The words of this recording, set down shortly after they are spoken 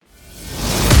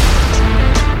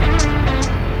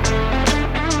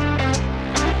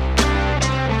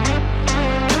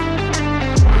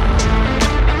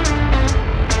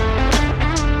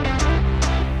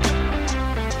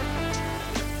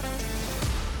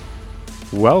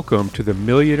Welcome to the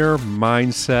Millionaire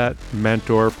Mindset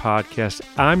Mentor Podcast.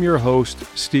 I'm your host,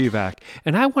 Steve Ack,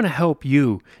 and I want to help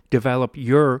you develop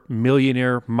your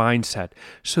millionaire mindset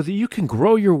so that you can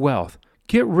grow your wealth,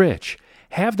 get rich,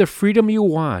 have the freedom you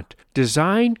want,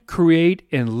 design, create,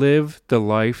 and live the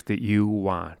life that you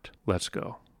want. Let's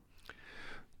go.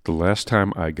 The last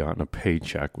time I got a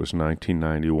paycheck was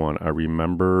 1991. I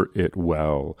remember it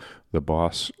well. The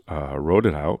boss wrote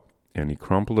it out, and he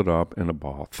crumpled it up in a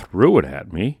ball, threw it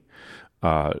at me,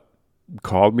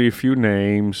 called me a few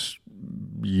names,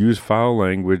 used foul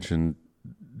language, and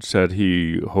said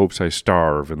he hopes I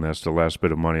starve, and that's the last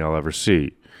bit of money I'll ever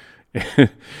see.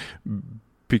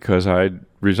 Because I'd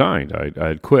resigned.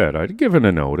 I'd quit. I'd given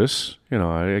a notice.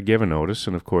 I gave a notice,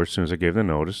 and of course, as soon as I gave the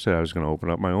notice that I was going to open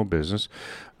up my own business,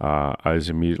 I was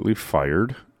immediately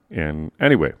fired. And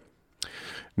anyway,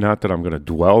 not that I'm going to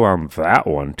dwell on that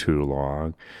one too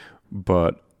long,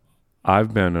 but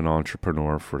I've been an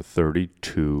entrepreneur for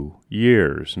 32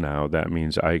 years now. That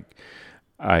means I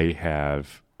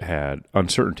have had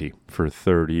uncertainty for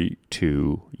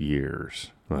 32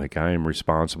 years. Like, I am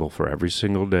responsible for every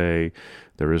single day.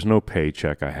 There is no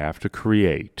paycheck. I have to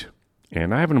create.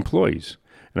 And I have employees,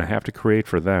 and I have to create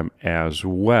for them as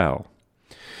well.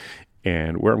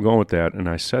 And where I'm going with that, and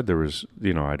I said there was,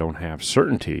 I don't have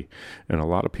certainty. And a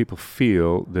lot of people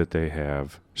feel that they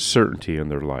have certainty in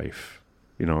their life.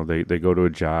 They go to a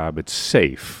job, it's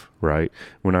safe, right?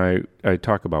 When I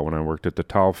talk about when I worked at the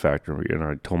towel factory and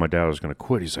I told my dad I was going to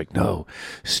quit, he's like, no,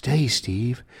 stay,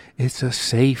 Steve. It's a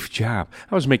safe job.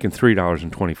 I was making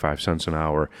 $3.25 an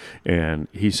hour, and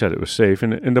he said it was safe.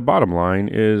 And the bottom line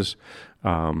is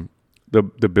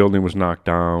the building was knocked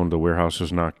down, the warehouse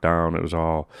was knocked down, it was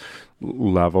all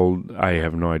leveled. I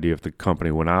have no idea if the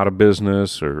company went out of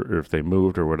business or if they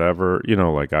moved or whatever,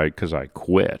 because I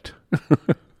quit.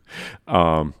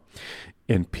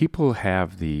 And people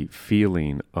have the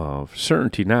feeling of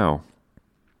certainty now.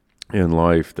 In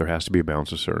life, there has to be a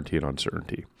balance of certainty and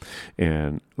uncertainty.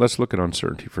 And let's look at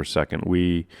uncertainty for a second.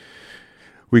 We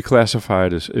classify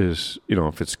it as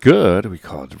if it's good, we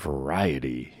call it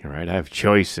variety, right? I have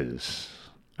choices.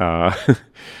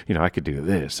 I could do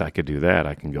this, I could do that,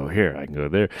 I can go here, I can go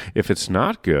there. If it's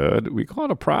not good, we call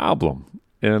it a problem.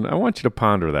 And I want you to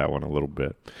ponder that one a little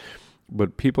bit.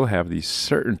 But people have the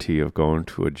certainty of going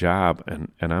to a job,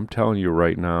 and I'm telling you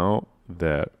right now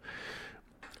that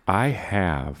I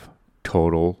have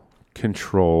total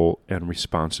control and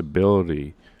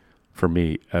responsibility for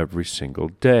me every single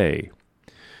day.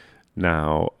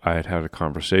 Now, I had a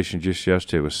conversation just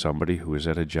yesterday with somebody who was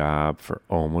at a job for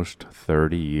almost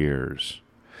 30 years.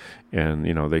 And,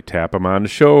 they tap them on the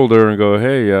shoulder and go,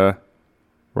 hey,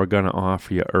 we're going to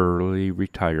offer you early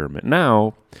retirement.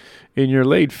 Now, in your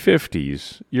late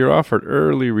 50s, you're offered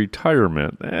early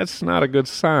retirement. That's not a good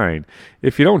sign.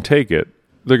 If you don't take it,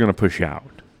 they're going to push you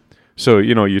out. So,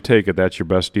 you take it, that's your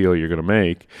best deal you're going to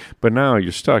make. But now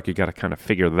you're stuck. You got to kind of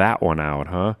figure that one out,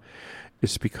 huh?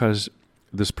 It's because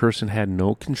this person had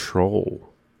no control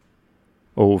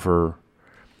over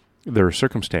their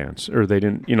circumstance, or they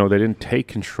didn't take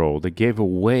control. They gave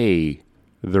away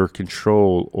their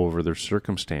control over their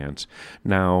circumstance.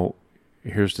 Now,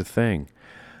 here's the thing.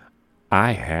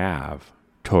 I have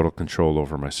total control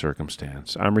over my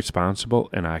circumstance. I'm responsible,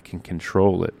 and I can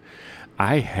control it.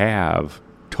 I have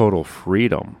total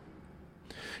freedom.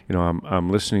 I'm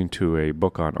listening to a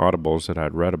book on Audibles that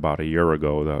I'd read about a year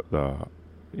ago, the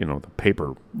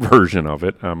paper version of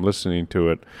it. I'm listening to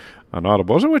it on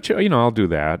Audibles, which, I'll do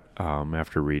that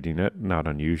after reading it, not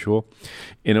unusual.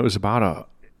 And it was about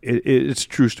it's a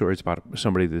true story. It's about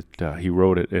somebody that he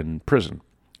wrote it in prison.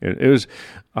 It was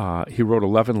he wrote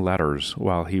 11 letters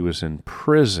while he was in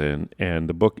prison, and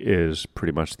the book is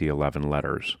pretty much the 11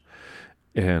 letters.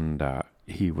 And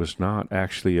he was not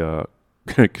actually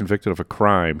convicted of a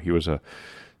crime. He was a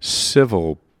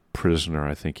civil prisoner,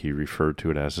 I think he referred to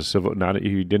it as a civil.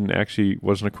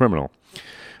 Wasn't a criminal,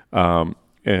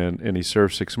 and he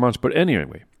served 6 months. But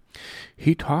anyway,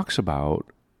 he talks about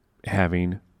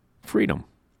having freedom,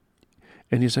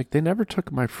 and he's like, they never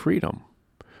took my freedom.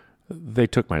 They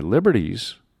took my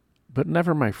liberties, but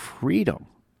never my freedom.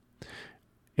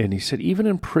 And he said, even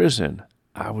in prison,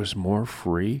 I was more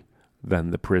free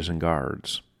than the prison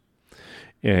guards.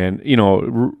 And,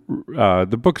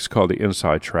 the book is called The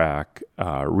Inside Track.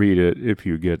 Read it if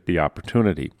you get the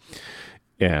opportunity.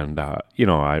 And,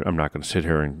 I'm not going to sit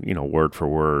here and, word for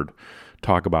word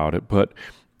talk about it. But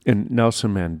in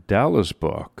Nelson Mandela's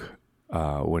book,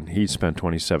 when he spent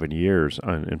 27 years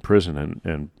in prison,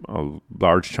 and a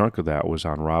large chunk of that was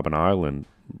on Robben Island,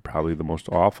 probably the most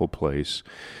awful place.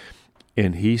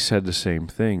 And he said the same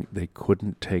thing. They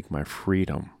couldn't take my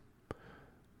freedom.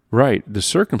 Right. The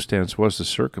circumstance was the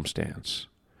circumstance.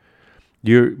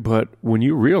 But when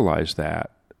you realize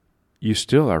that, you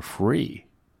still are free,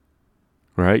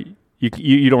 right?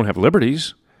 You don't have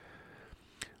liberties,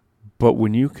 but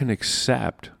when you can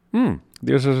accept,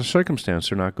 there's a circumstance,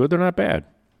 they're not good, they're not bad.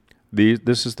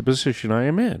 This is the position I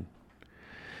am in.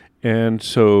 And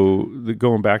so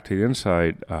going back to the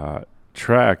Inside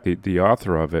Track, the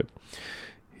author of it,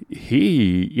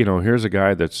 here's a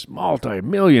guy that's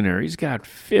multi-millionaire. He's got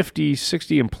 50,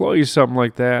 60 employees, something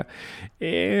like that.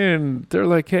 And they're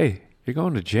like, hey, you're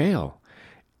going to jail.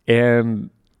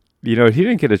 And, he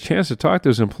didn't get a chance to talk to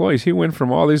his employees. He went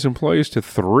from all these employees to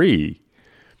 3.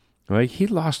 Right? He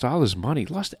lost all his money,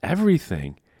 lost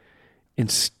everything. And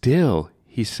still,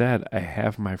 he said, I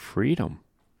have my freedom.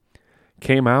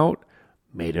 Came out,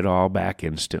 made it all back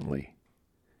instantly.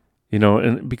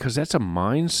 And because that's a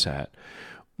mindset.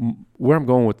 Where I'm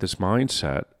going with this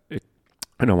mindset,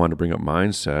 and I want to bring up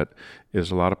mindset,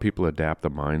 is a lot of people adapt the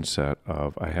mindset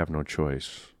of, I have no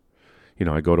choice.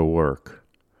 I go to work.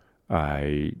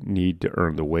 I need to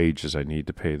earn the wages. I need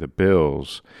to pay the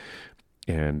bills.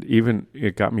 And even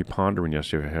it got me pondering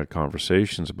yesterday. I had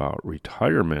conversations about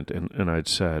retirement, and I'd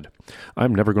said,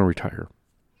 I'm never going to retire.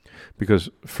 Because,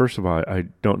 first of all, I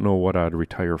don't know what I'd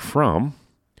retire from,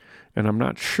 and I'm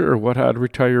not sure what I'd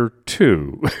retire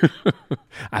to.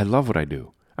 I love what I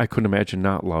do. I couldn't imagine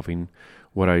not loving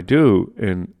what I do.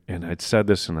 And I'd said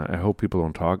this, and I hope people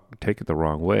don't take it the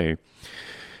wrong way.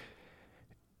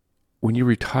 When you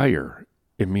retire,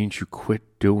 it means you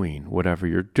quit doing whatever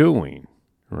you're doing,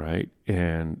 right?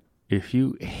 And if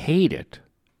you hate it,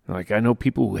 like I know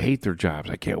people who hate their jobs,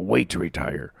 I can't wait to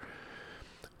retire.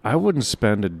 I wouldn't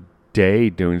spend a day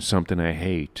doing something I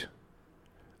hate.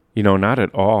 Not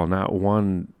at all, not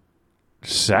 1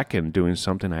 second doing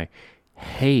something I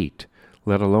hate,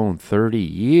 let alone 30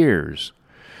 years.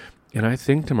 And I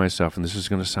think to myself, and this is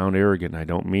going to sound arrogant, and I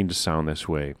don't mean to sound this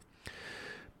way,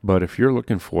 but if you're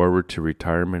looking forward to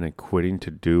retirement and quitting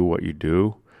to do what you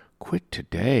do, quit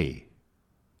today.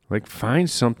 Like, find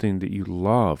something that you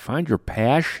love. Find your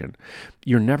passion.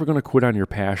 You're never going to quit on your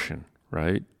passion,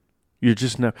 right? You're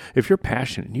just not. If you're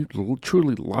passionate and you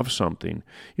truly love something,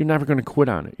 you're never going to quit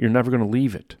on it. You're never going to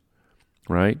leave it,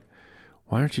 right?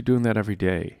 Why aren't you doing that every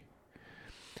day?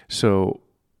 So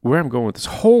where I'm going with this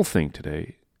whole thing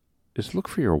today is look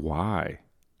for your why,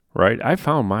 right? I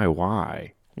found my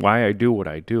why I do what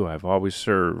I do. I've always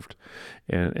served,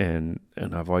 and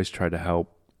I've always tried to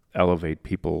help elevate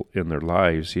people in their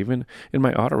lives. Even in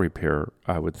my auto repair,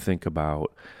 I would think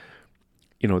about,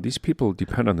 these people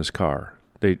depend on this car.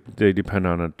 They depend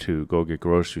on it to go get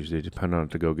groceries. They depend on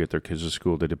it to go get their kids to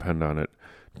school. They depend on it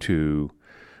to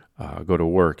go to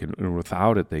work. And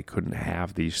without it, they couldn't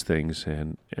have these things.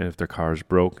 And if their car is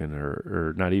broken,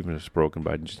 or not even if it's broken,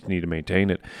 but just need to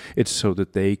maintain it, it's so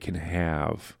that they can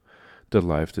have the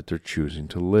life that they're choosing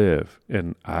to live.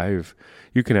 And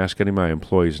you can ask any of my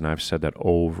employees, and I've said that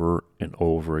over and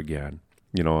over again.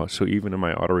 So even in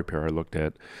my auto repair, I looked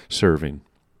at serving.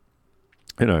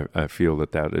 And I feel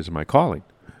that is my calling,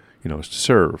 is to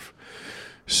serve.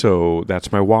 So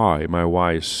that's my why. My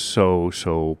why is so,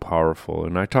 so powerful.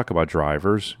 And I talk about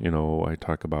drivers, I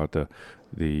talk about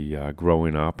the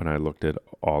growing up, and I looked at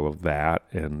all of that,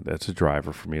 and that's a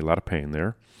driver for me, a lot of pain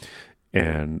there.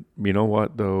 And you know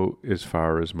what, though, as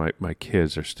far as my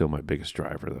kids are still my biggest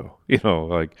driver, though.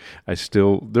 Like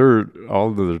they're all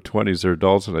in their 20s, they're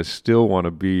adults, and I still want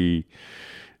to be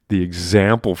the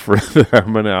example for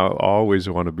them, and I'll always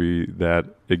want to be that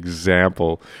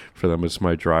example for them. It's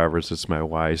my drivers, it's my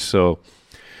why. So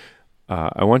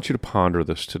I want you to ponder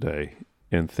this today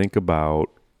and think about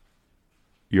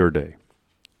your day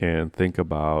and think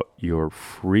about your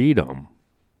freedom,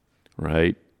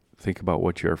 right? Think about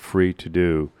what you're free to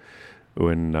do.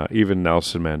 When even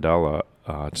Nelson Mandela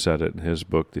said it in his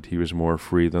book that he was more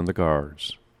free than the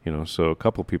guards. So a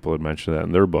couple people had mentioned that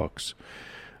in their books.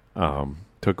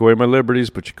 Took away my liberties,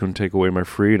 but you couldn't take away my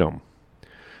freedom.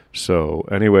 So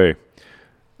anyway,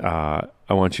 I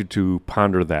want you to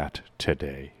ponder that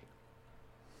today.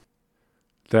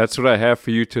 That's what I have for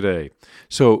you today.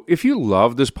 So if you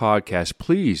love this podcast,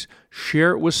 please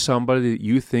share it with somebody that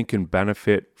you think can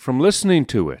benefit from listening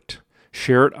to it.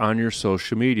 Share it on your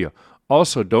social media.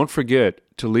 Also, don't forget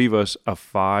to leave us a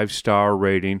 5-star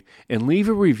rating and leave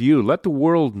a review. Let the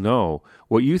world know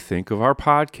what you think of our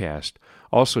podcast.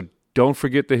 Also, don't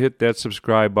forget to hit that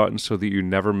subscribe button so that you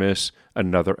never miss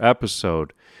another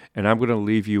episode. And I'm going to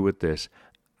leave you with this.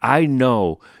 I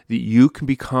know that you can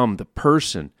become the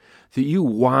person that you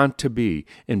want to be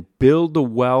and build the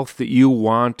wealth that you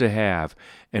want to have.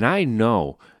 And I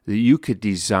know that you could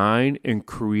design and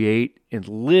create and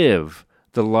live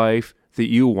the life that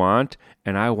you want,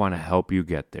 and I want to help you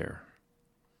get there.